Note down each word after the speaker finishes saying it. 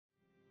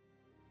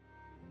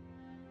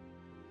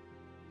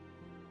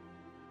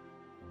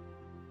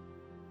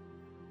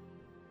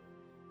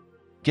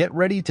Get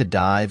ready to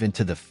dive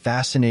into the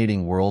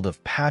fascinating world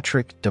of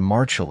Patrick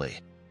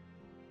Demarchelier.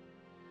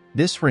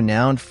 This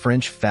renowned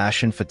French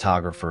fashion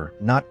photographer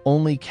not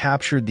only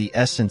captured the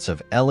essence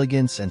of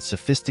elegance and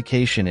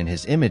sophistication in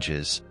his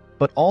images,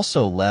 but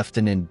also left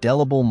an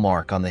indelible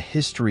mark on the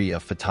history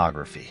of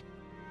photography.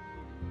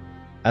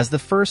 As the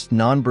first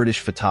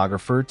non-British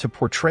photographer to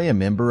portray a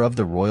member of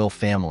the royal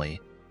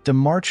family,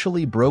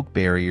 Demarchelier broke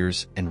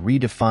barriers and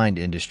redefined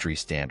industry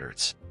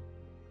standards.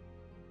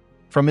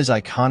 From his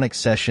iconic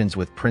sessions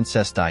with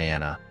Princess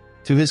Diana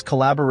to his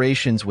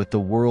collaborations with the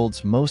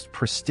world's most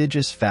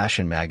prestigious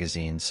fashion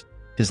magazines,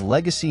 his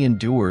legacy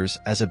endures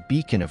as a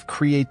beacon of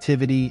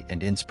creativity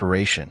and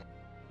inspiration.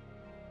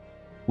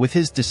 With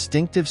his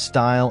distinctive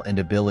style and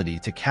ability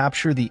to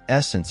capture the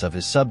essence of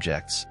his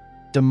subjects,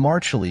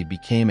 Demarchelier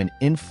became an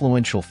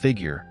influential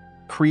figure,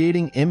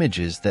 creating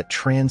images that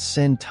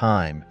transcend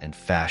time and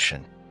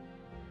fashion.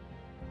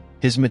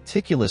 His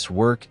meticulous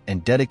work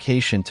and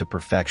dedication to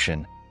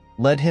perfection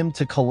led him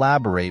to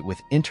collaborate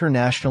with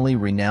internationally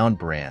renowned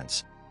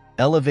brands,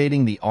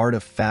 elevating the art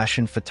of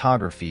fashion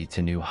photography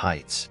to new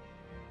heights.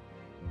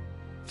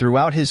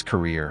 Throughout his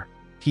career,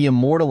 he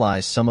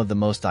immortalized some of the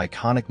most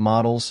iconic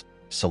models,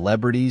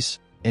 celebrities,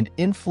 and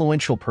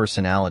influential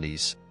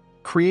personalities,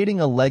 creating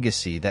a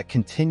legacy that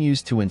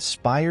continues to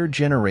inspire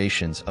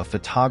generations of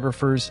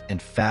photographers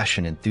and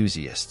fashion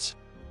enthusiasts.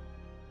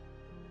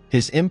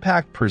 His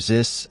impact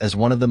persists as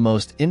one of the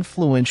most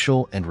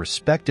influential and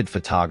respected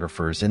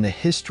photographers in the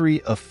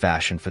history of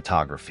fashion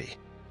photography.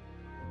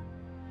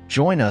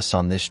 Join us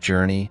on this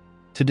journey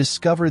to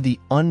discover the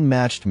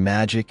unmatched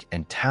magic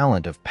and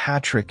talent of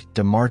Patrick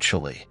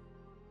Demarchelier.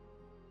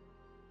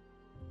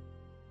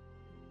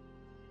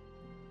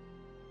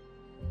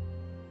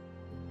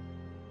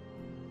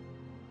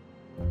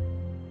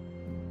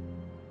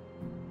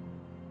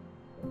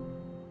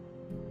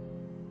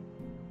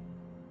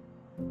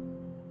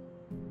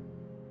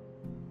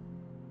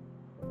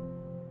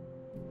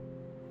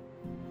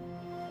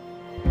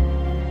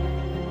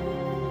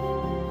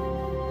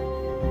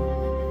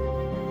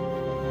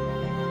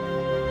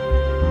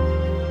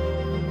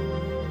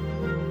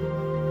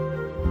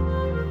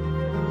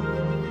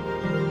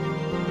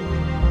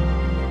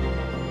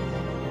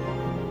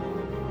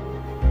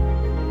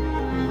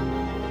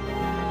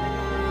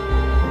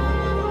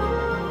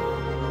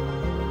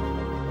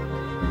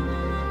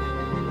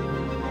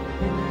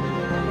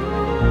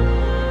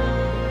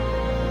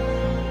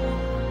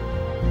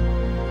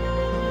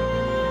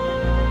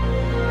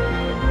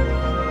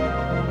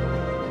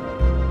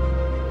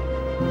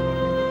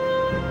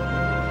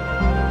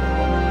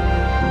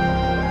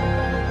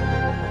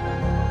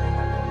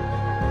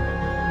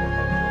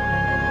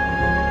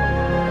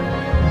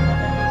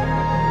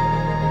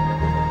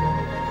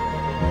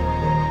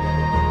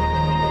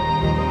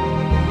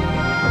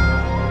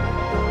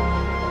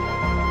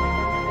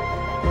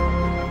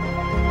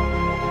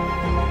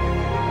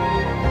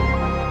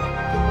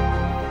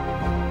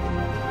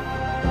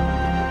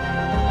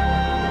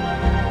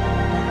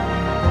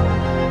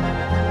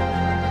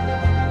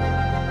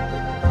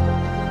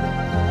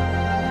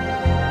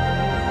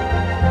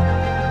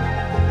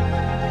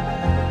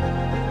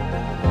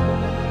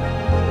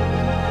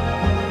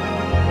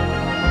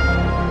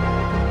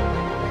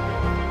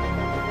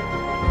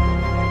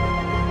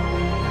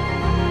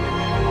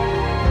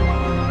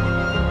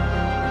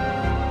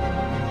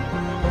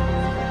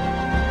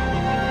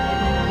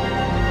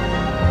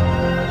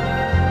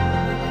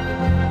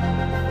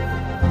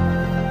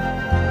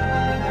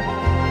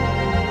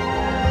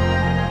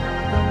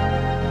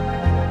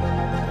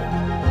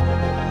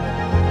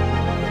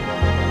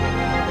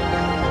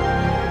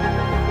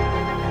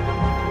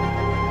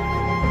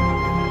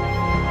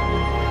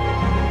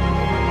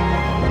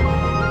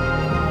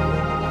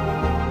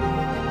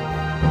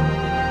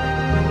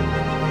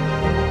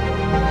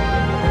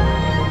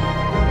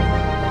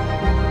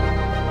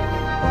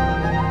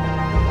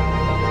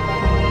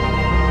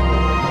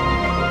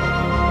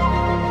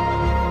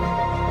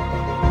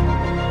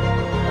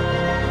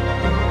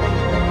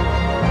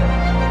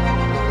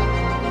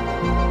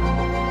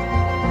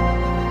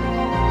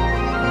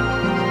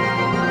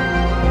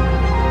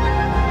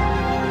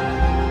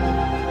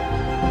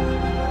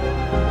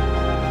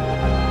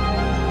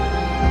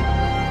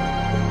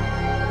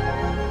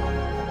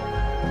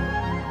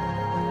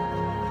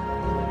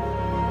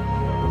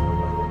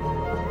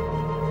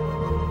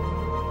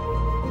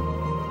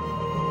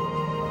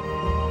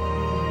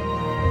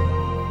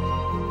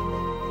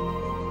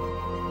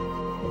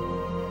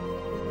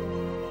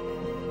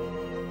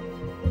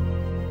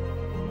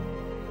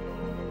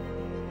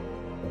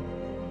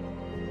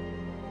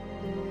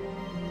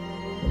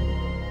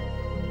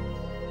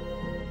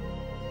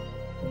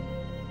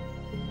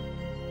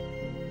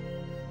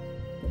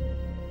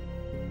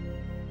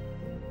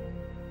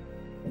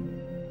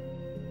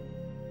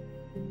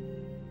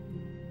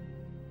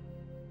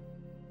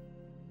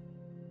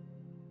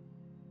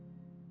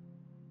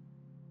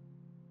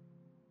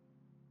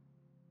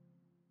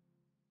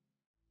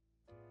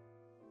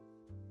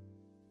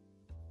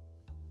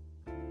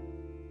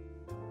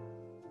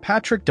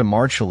 Patrick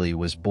Demarchelier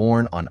was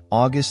born on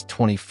August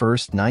 21,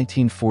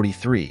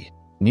 1943,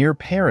 near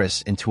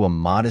Paris into a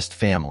modest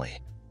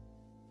family.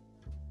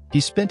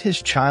 He spent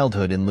his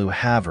childhood in Le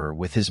Havre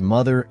with his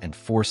mother and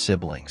 4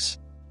 siblings.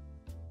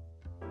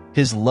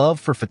 His love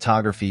for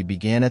photography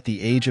began at the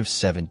age of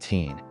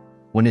 17,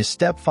 when his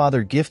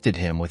stepfather gifted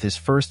him with his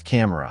first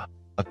camera,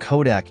 a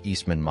Kodak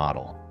Eastman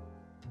model.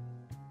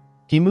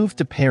 He moved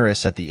to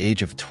Paris at the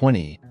age of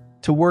 20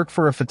 to work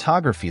for a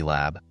photography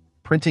lab,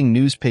 printing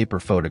newspaper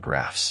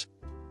photographs.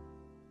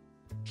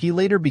 He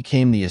later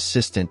became the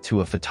assistant to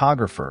a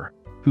photographer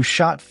who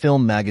shot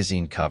film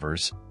magazine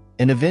covers,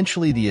 and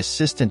eventually the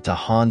assistant to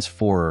Hans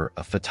Forer,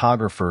 a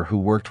photographer who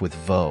worked with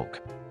Vogue.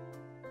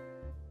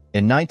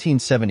 In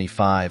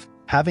 1975,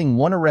 having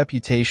won a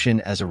reputation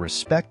as a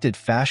respected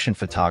fashion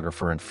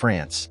photographer in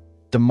France,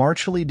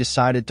 Demarchelier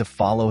decided to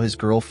follow his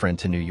girlfriend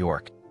to New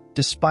York,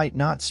 despite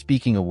not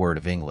speaking a word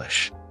of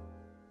English.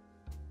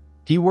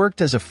 He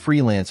worked as a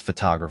freelance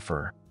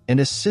photographer and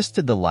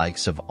assisted the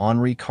likes of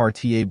Henri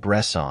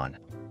Cartier-Bresson,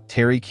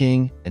 Terry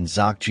King, and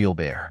Jacques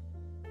Gilbert.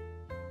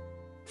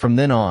 From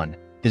then on,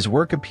 his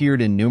work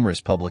appeared in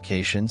numerous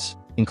publications,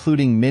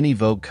 including many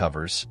Vogue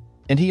covers,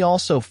 and he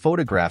also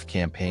photographed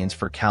campaigns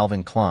for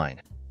Calvin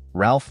Klein,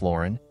 Ralph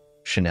Lauren,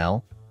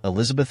 Chanel,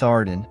 Elizabeth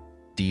Arden,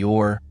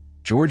 Dior,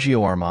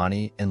 Giorgio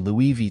Armani, and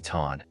Louis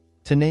Vuitton,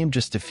 to name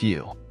just a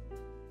few.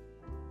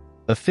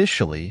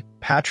 Officially,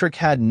 Patrick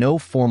had no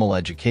formal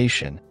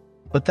education,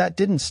 but that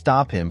didn't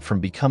stop him from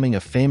becoming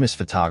a famous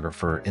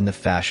photographer in the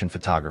fashion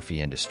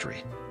photography industry.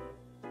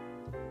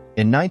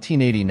 In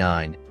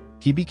 1989,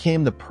 he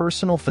became the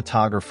personal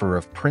photographer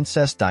of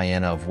Princess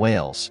Diana of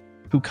Wales,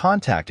 who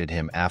contacted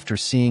him after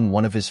seeing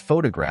one of his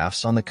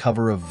photographs on the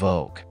cover of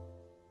Vogue.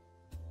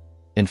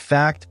 In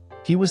fact,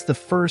 he was the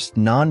first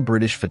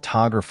non-British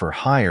photographer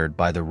hired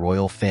by the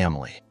royal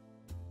family.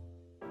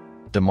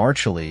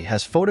 Demarchelier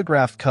has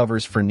photographed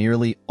covers for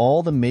nearly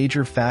all the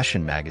major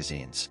fashion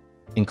magazines,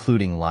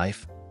 including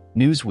Life,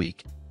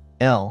 Newsweek,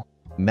 Elle,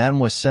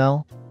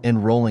 Mademoiselle,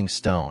 and Rolling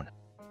Stone.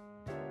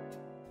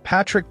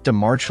 Patrick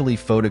Demarchelier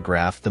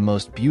photographed the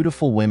most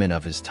beautiful women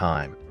of his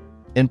time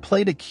and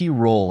played a key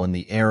role in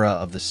the era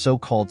of the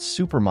so-called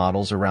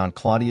supermodels around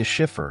Claudia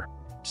Schiffer,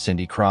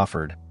 Cindy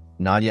Crawford,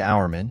 Nadia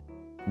Auerman,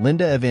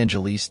 Linda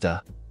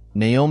Evangelista,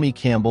 Naomi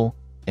Campbell,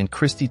 and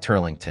Christy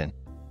Turlington.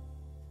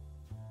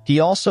 He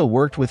also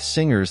worked with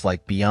singers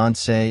like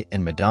Beyoncé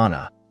and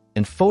Madonna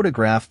and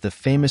photographed the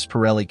famous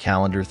Pirelli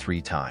calendar 3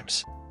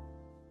 times.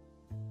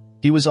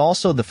 He was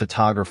also the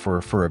photographer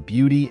for a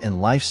beauty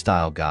and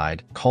lifestyle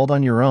guide called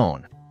On Your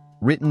Own,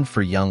 written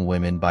for young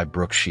women by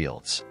Brooke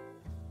Shields.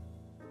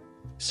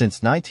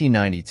 Since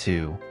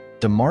 1992,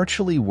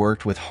 Demarchelier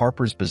worked with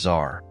Harper's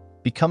Bazaar,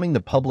 becoming the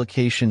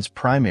publication's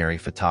primary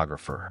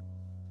photographer.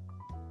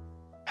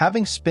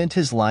 Having spent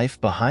his life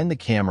behind the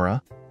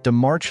camera,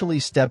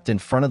 Demarchelier stepped in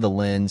front of the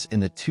lens in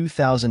the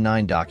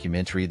 2009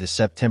 documentary The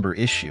September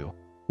Issue,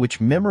 which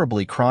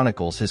memorably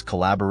chronicles his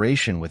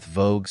collaboration with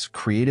Vogue's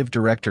creative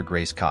director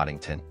Grace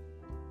Coddington.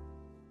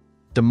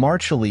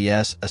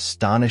 Demarchelier's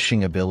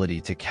astonishing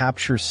ability to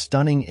capture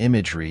stunning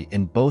imagery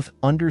in both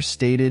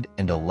understated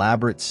and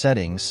elaborate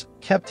settings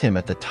kept him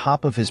at the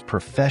top of his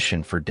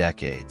profession for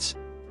decades.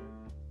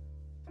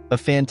 A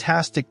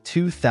fantastic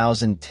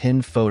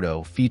 2010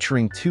 photo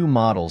featuring 2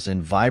 models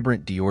in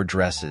vibrant Dior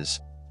dresses,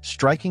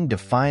 striking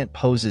defiant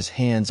poses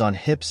hands on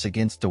hips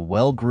against a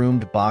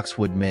well-groomed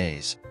boxwood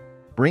maze,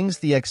 brings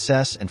the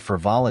excess and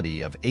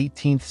frivolity of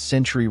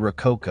 18th-century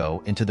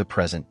Rococo into the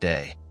present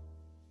day.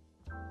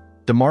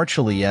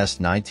 Demarchelier's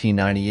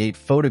 1998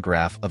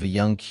 photograph of a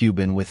young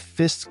Cuban with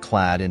fists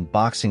clad in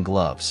boxing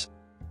gloves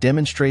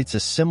demonstrates a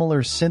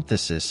similar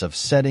synthesis of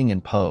setting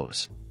and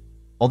pose.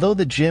 Although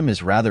the gym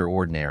is rather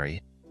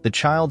ordinary, the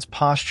child's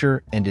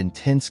posture and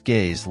intense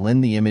gaze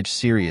lend the image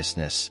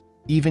seriousness,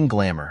 even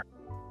glamour.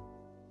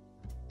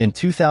 In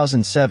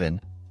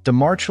 2007,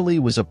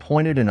 Demarchelier was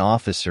appointed an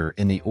officer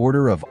in the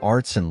Order of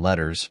Arts and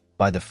Letters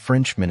by the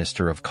French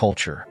Minister of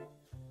Culture.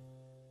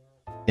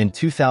 In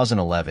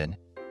 2011,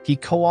 he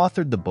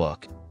co-authored the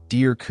book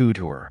Dear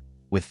Couture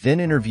with then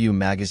Interview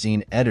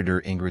magazine editor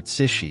Ingrid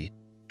Sishi,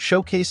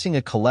 showcasing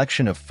a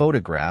collection of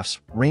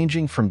photographs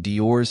ranging from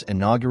Dior's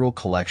inaugural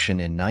collection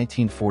in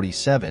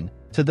 1947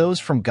 to those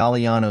from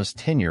Galliano's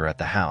tenure at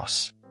the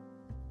house.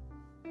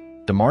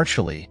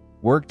 Demarchelier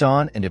worked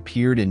on and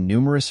appeared in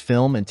numerous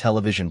film and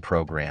television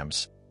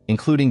programs,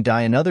 including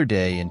Die Another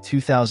Day in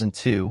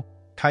 2002,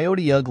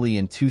 Coyote Ugly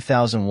in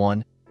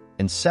 2001,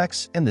 and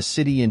Sex and the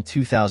City in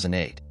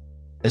 2008,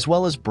 as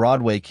well as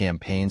Broadway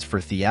campaigns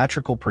for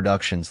theatrical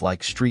productions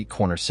like Street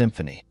Corner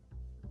Symphony.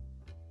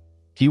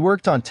 He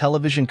worked on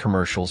television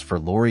commercials for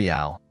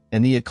L'Oreal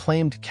and the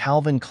acclaimed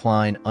Calvin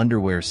Klein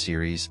underwear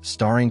series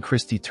starring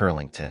Christy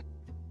Turlington.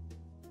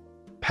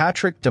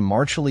 Patrick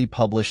Demarchelier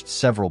published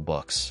several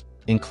books,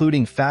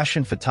 including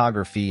Fashion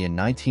Photography in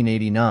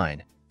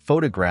 1989,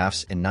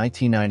 Photographs in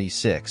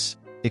 1996,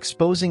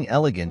 Exposing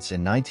Elegance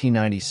in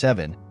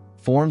 1997,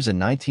 Forms in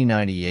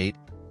 1998,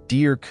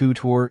 Dear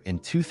Couture in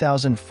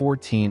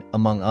 2014,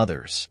 among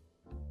others.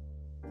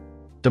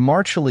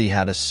 Demarchelier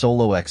had a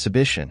solo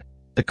exhibition,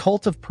 The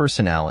Cult of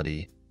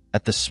Personality,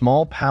 at the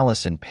Small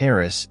Palace in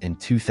Paris in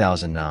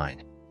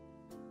 2009.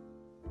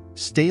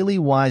 Staley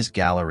Wise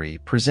Gallery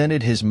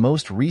presented his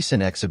most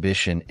recent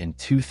exhibition in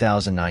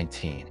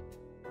 2019.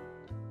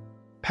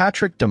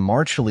 Patrick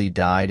Demarchelier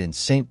died in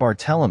St.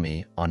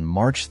 Barthélemy on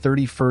March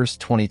 31,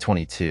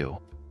 2022,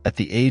 at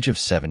the age of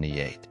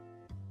 78.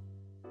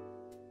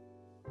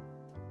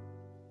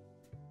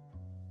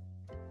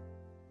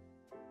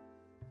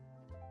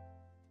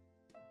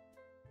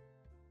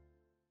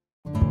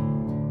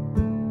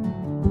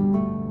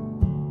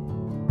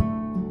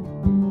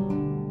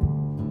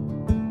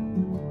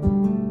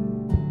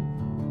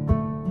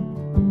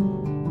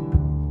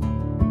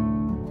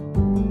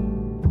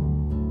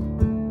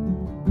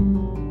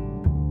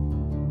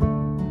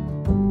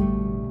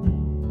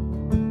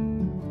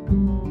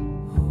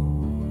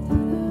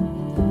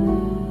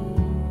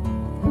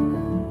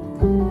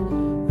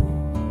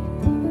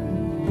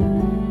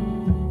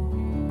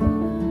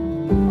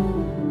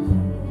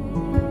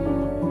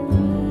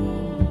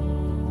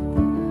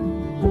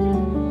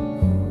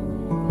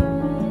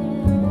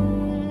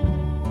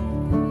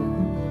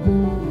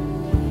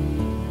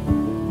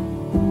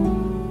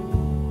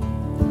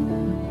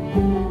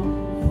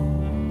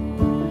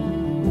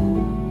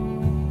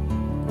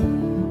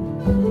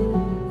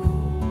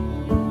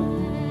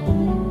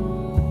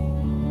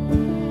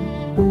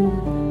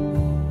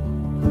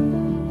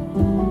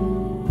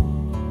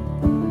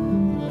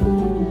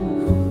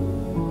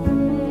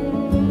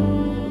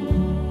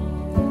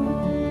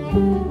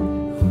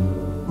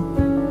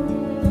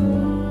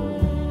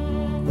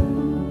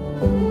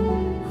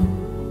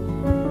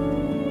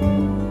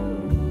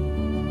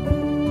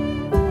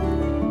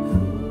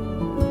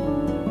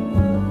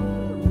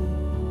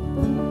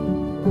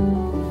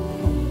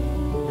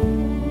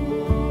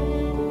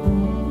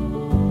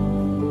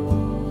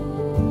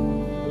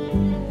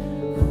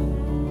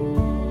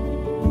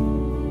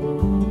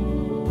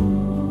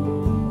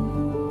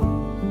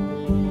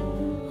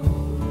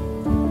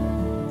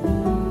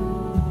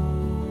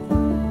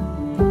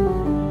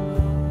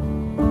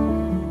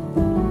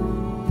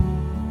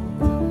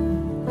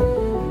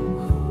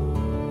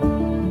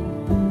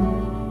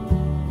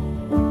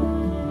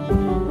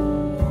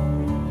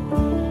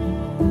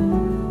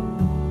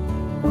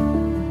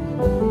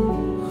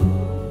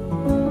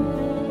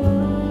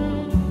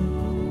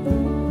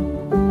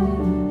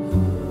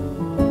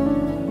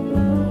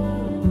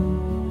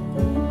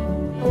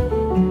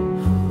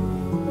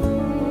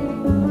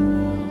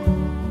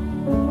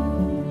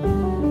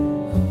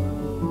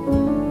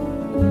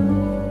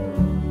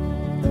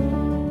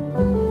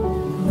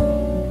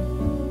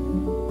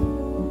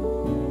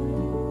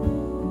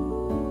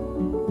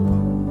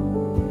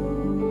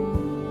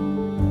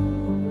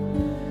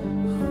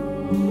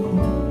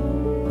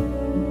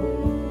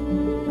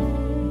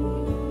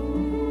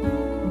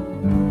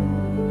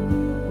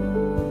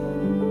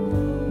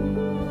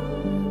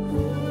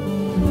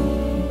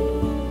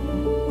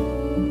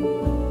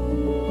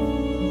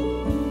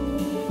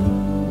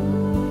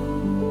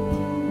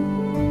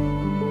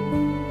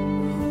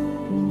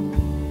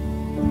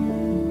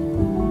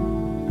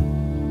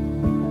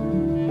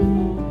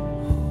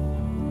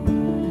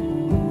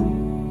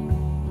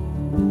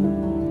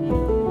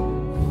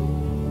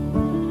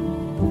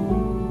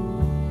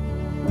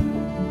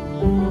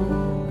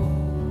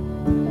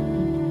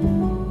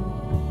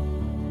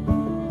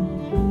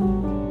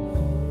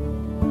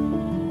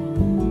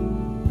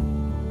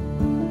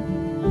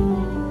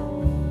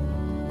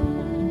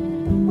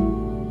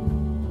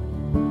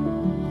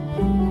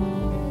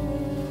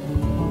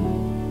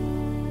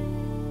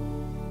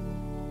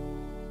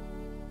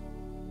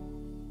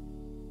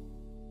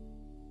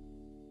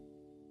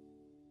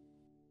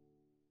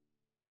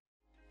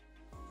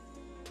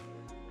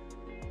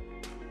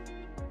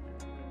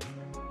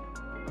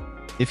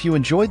 If you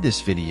enjoyed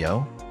this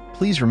video,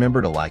 please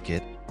remember to like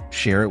it,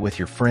 share it with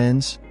your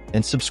friends,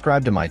 and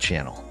subscribe to my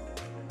channel.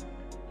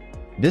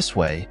 This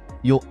way,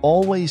 you'll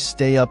always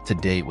stay up to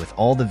date with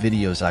all the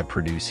videos I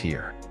produce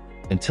here.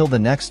 Until the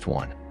next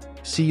one,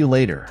 see you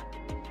later.